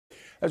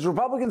As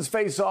Republicans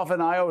face off in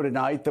Iowa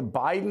tonight, the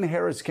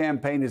Biden-Harris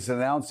campaign is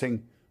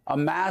announcing a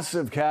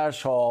massive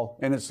cash haul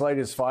in its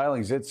latest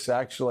filings.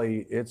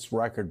 It's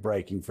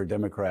record-breaking for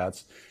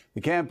Democrats.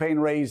 The campaign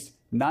raised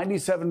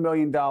 $97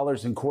 million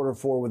in quarter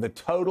four with a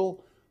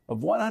total of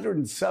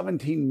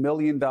 $117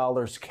 million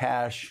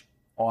cash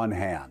on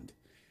hand.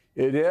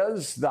 It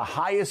is the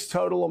highest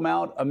total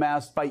amount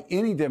amassed by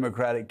any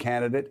Democratic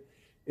candidate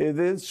at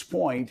this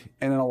point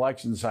in an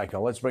election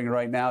cycle. Let's bring it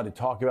right now to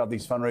talk about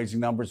these fundraising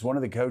numbers. One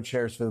of the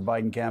co-chairs for the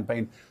Biden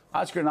campaign,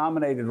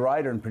 Oscar-nominated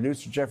writer and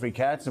producer Jeffrey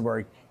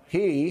Katzenberg.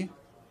 He,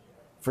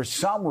 for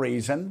some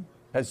reason,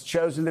 has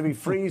chosen to be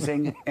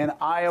freezing in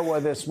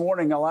Iowa this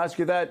morning. I'll ask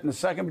you that in a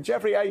second. But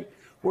Jeffrey,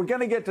 we're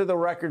going to get to the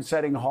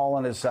record-setting haul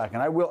in a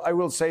second. I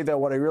will say, though,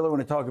 what I really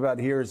want to talk about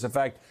here is the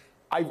fact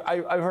I've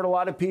heard a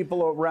lot of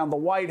people around the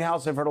White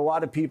House. I've heard a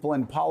lot of people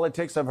in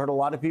politics. I've heard a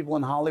lot of people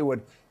in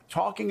Hollywood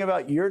talking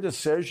about your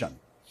decision,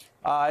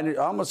 and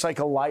almost like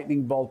a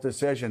lightning bolt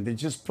decision to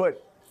just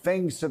put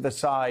things to the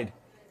side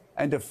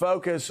and to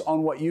focus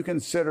on what you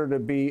consider to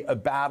be a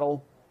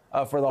battle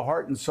for the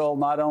heart and soul,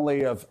 not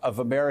only of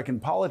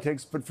American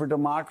politics, but for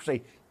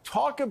democracy.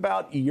 Talk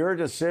about your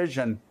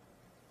decision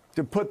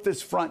to put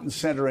this front and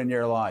center in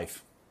your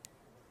life.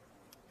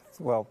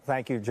 Well,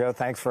 thank you, Joe.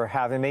 Thanks for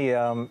having me.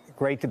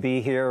 Great to be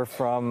here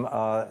from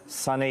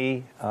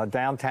sunny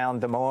downtown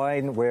Des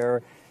Moines,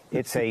 where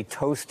it's a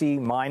toasty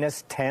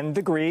minus 10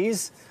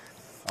 degrees,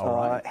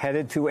 right.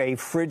 Headed to a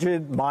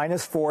frigid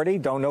minus 40.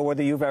 Don't know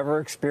whether you've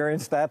ever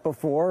experienced that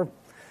before.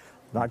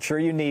 Not sure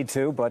you need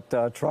to,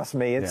 but trust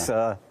me, it's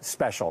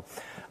special.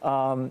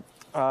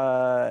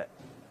 I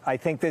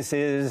think this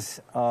is,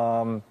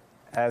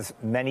 as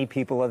many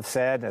people have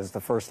said, as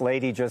the First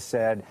Lady just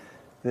said,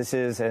 this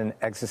is an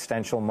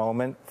existential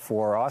moment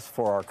for us,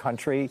 for our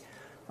country.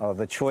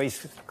 The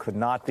choice could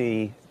not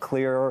be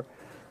clearer.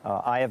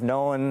 I have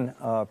known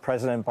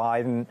President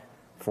Biden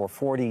for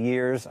 40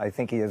 years. I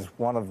think he is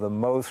one of the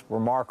most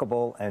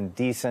remarkable and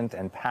decent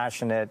and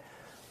passionate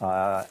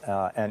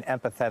and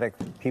empathetic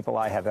people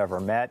I have ever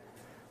met.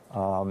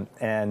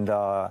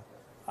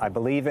 I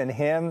believe in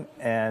him,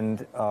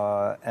 and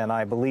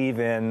I believe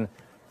in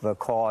the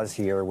cause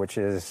here, which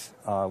is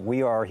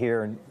we are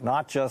here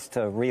not just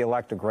to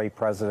re-elect a great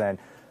president,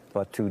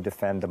 but to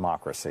defend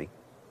democracy.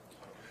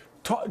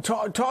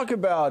 Talk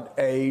about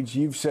age.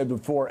 You've said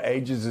before,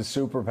 age is a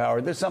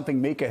superpower. There's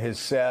something Mika has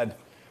said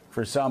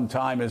for some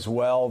time as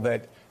well,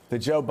 that the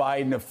Joe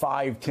Biden of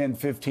 5, 10,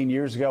 15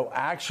 years ago,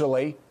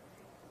 actually,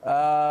 you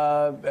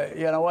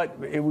know what?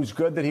 It was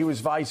good that he was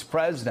vice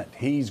president.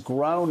 He's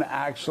grown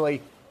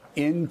actually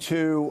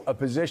into a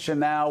position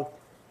now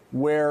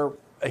where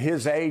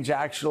his age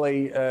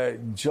actually,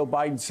 Joe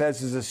Biden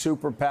says, is a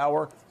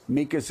superpower.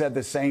 Mika said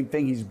the same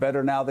thing. He's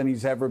better now than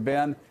he's ever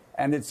been.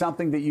 And it's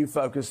something that you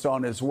focused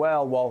on as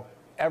well. Well,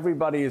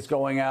 everybody is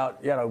going out,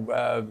 you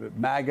know,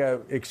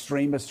 MAGA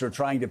extremists are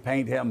trying to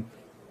paint him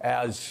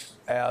as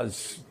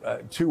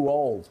too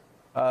old.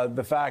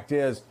 The fact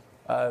is,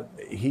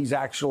 he's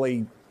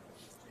actually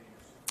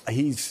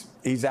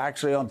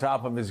on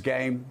top of his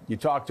game. You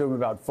talk to him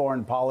about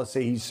foreign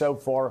policy.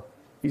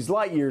 He's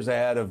light years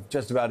ahead of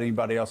just about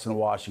anybody else in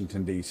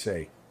Washington,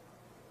 D.C.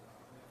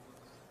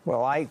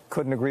 Well, I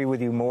couldn't agree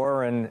with you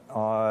more. And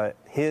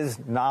his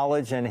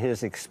knowledge and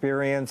his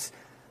experience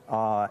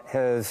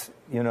has,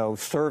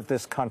 served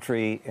this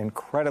country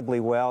incredibly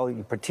well,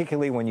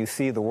 particularly when you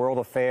see the world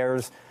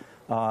affairs,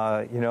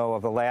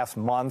 of the last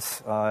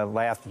months,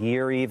 last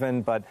year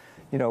even. But,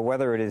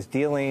 whether it is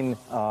dealing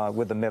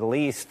with the Middle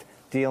East,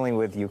 dealing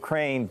with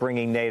Ukraine,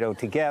 bringing NATO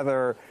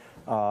together,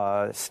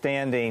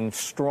 standing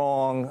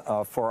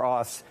strong for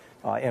us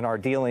in our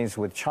dealings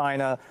with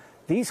China.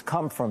 These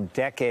come from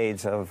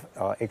decades of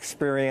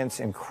experience,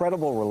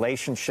 incredible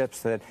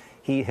relationships that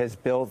he has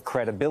built,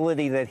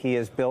 credibility that he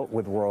has built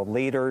with world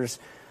leaders.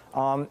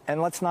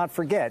 And let's not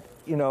forget,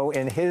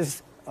 in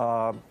his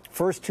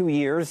first 2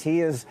 years, he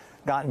has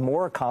gotten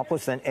more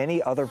accomplished than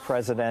any other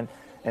president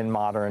in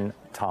modern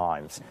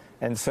times.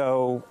 And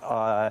so,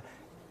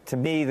 to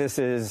me, this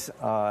is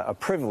a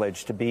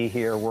privilege to be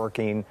here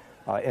working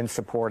in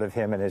support of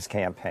him and his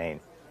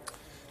campaign.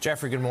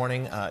 Jeffrey, good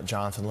morning.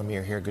 Jonathan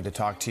Lemire here. Good to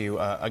talk to you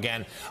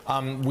again.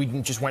 We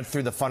just went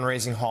through the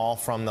fundraising haul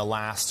from the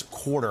last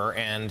quarter,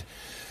 and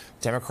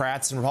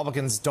Democrats and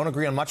Republicans don't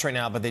agree on much right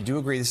now, but they do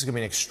agree this is going to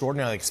be an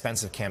extraordinarily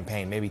expensive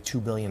campaign, maybe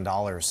 $2 billion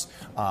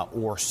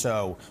or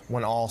so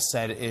when all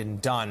said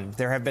and done.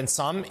 There have been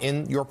some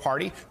in your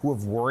party who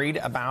have worried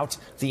about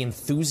the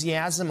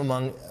enthusiasm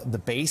among the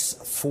base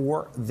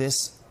for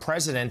this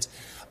president.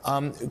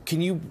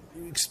 Can you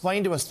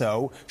explain to us,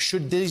 though,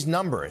 should these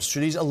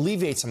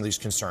alleviate some of these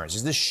concerns?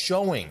 Is this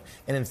showing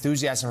an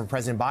enthusiasm for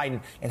President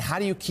Biden? And how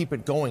do you keep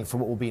it going for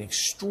what will be an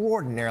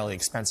extraordinarily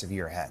expensive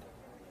year ahead?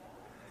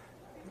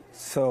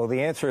 So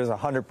the answer is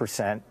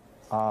 100%.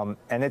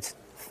 And it's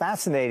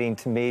fascinating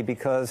to me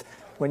because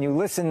when you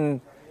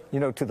listen,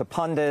 to the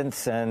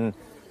pundits and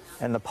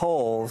the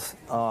polls,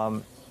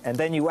 and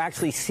then you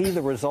actually see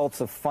the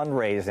results of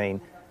fundraising,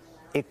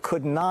 it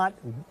could not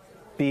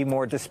be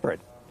more disparate.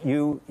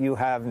 you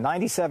have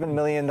 $97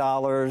 million,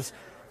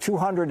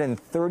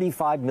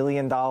 $235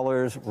 million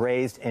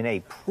raised in a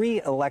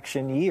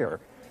pre-election year.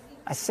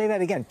 I say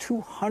that again,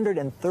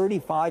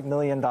 $235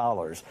 million.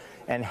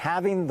 And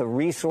having the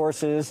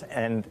resources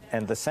and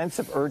the sense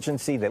of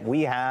urgency that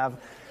we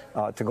have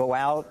to go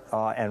out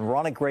and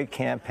run a great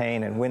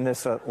campaign and win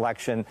this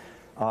election,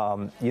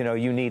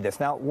 you need this.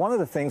 Now, one of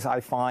the things I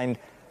find,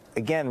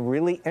 again,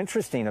 really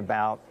interesting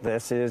about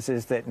this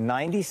is that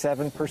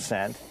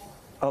 97%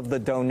 of the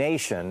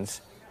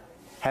donations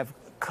have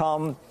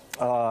come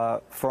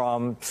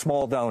from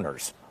small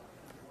donors.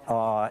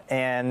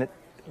 And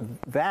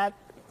that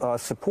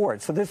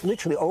support, so there's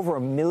literally over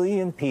 1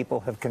 million people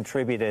have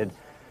contributed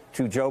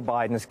to Joe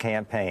Biden's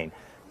campaign.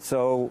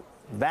 So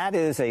that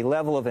is a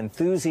level of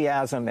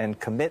enthusiasm and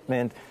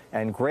commitment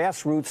and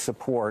grassroots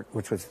support,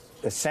 which was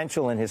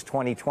essential in his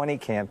 2020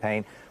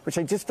 campaign, which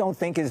I just don't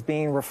think is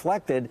being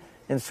reflected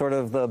in sort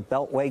of the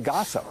Beltway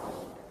gossip.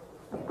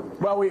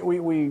 Well,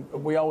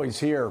 we always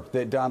hear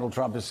that Donald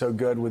Trump is so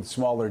good with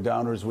smaller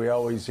donors. We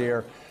always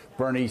hear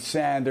Bernie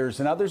Sanders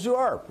and others who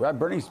are.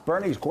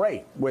 Bernie's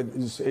great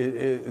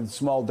with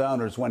small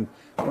donors when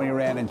he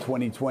ran in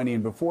 2020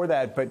 and before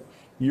that. But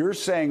you're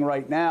saying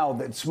right now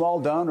that small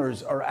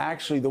donors are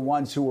actually the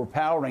ones who are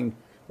powering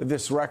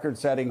this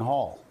record-setting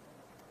haul.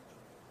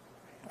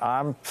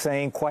 I'm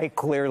saying quite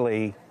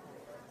clearly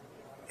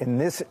in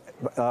this,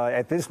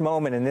 at this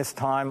moment, in this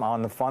time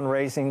on the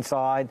fundraising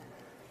side,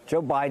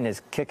 Joe Biden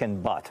is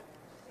kicking butt.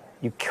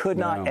 You could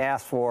not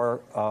ask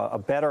for a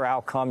better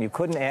outcome. You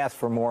couldn't ask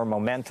for more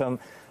momentum.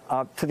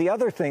 To the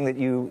other thing that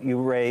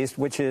you raised,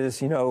 which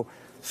is,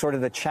 sort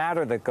of the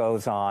chatter that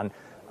goes on.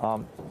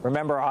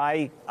 Remember,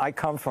 I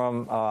come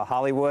from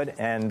Hollywood,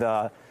 and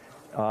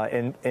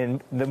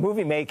in the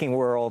movie-making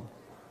world,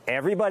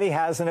 everybody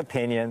has an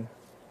opinion.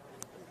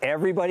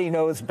 Everybody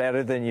knows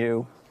better than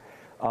you.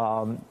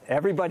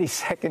 Everybody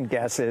second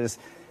guesses.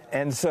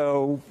 And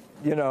so,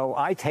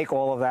 I take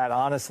all of that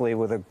honestly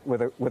with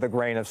a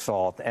grain of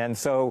salt. And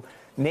so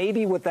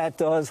maybe what that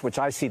does, which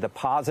I see the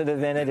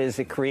positive in it, is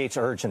it creates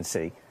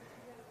urgency.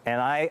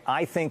 And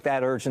I think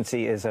that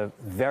urgency is a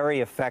very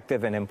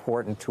effective and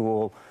important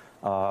tool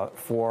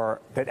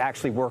that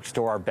actually works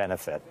to our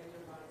benefit.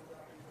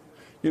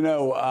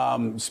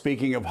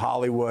 Speaking of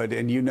Hollywood,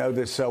 and you know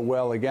this so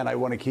well, again, I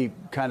want to keep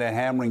kind of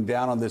hammering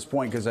down on this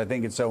point because I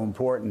think it's so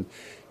important.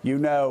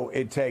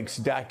 It takes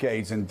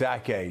decades and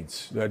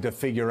decades to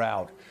figure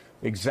out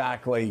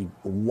exactly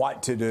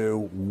what to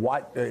do,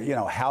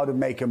 how to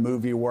make a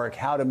movie work,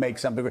 how to make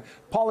something work.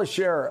 Paula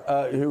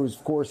Scher, who,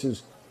 of course,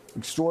 is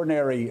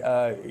extraordinary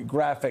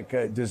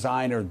graphic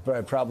designer,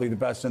 probably the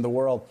best in the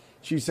world,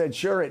 she said,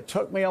 sure, it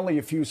took me only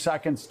a few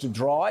seconds to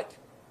draw it,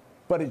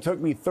 but it took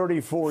me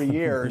 34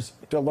 years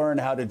to learn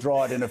how to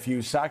draw it in a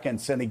few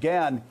seconds. And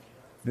again,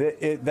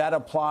 that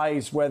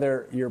applies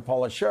whether you're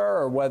Paula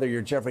Scher or whether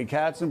you're Jeffrey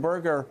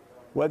Katzenberg or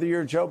whether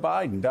you're Joe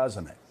Biden,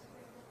 doesn't it?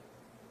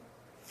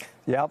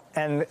 Yep.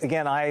 And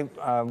again,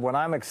 what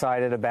I'm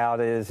excited about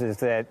is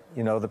that,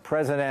 the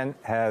president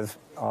has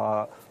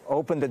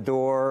opened the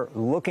door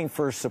looking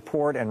for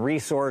support and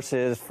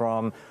resources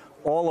from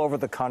all over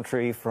the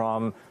country,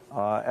 from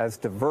as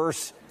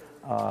diverse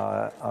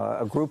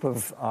a group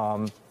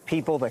of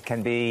people that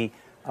can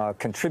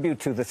contribute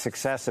to the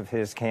success of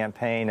his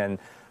campaign.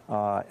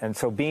 And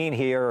so being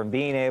here and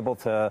being able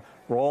to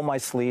roll my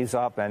sleeves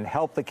up and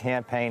help the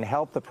campaign,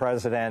 help the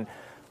president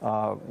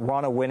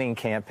run a winning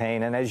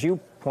campaign. And as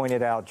you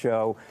pointed out,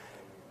 Joe,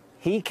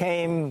 he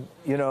came,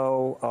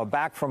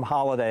 back from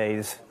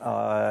holidays,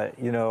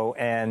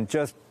 and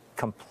just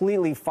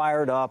completely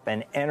fired up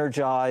and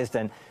energized.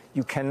 And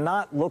you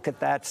cannot look at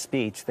that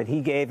speech that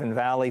he gave in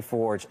Valley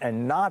Forge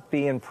and not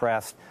be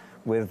impressed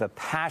with the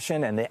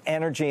passion and the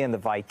energy and the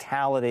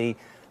vitality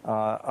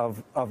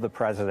of the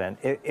president.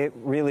 It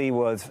really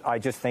was, I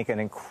just think, an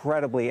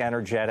incredibly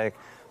energetic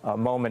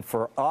moment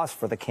for us,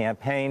 for the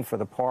campaign, for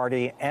the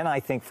party, and I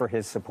think for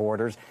his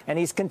supporters. And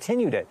he's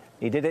continued it.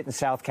 He did it in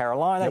South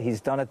Carolina. Yep.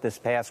 He's done it this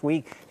past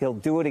week. He'll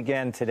do it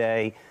again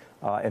today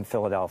in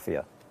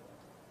Philadelphia.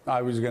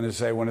 I was going to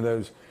say one of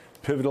those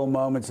pivotal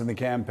moments in the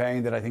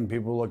campaign that I think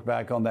people look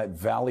back on, that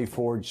Valley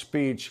Forge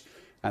speech,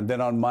 and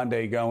then on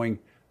Monday going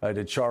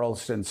to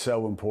Charleston,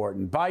 so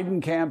important.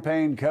 Biden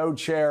campaign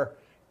co-chair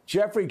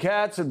Jeffrey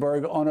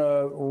Katzenberg on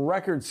a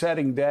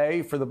record-setting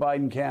day for the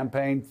Biden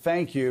campaign.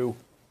 Thank you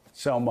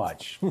so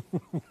much.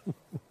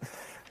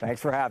 Thanks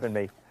for having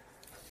me.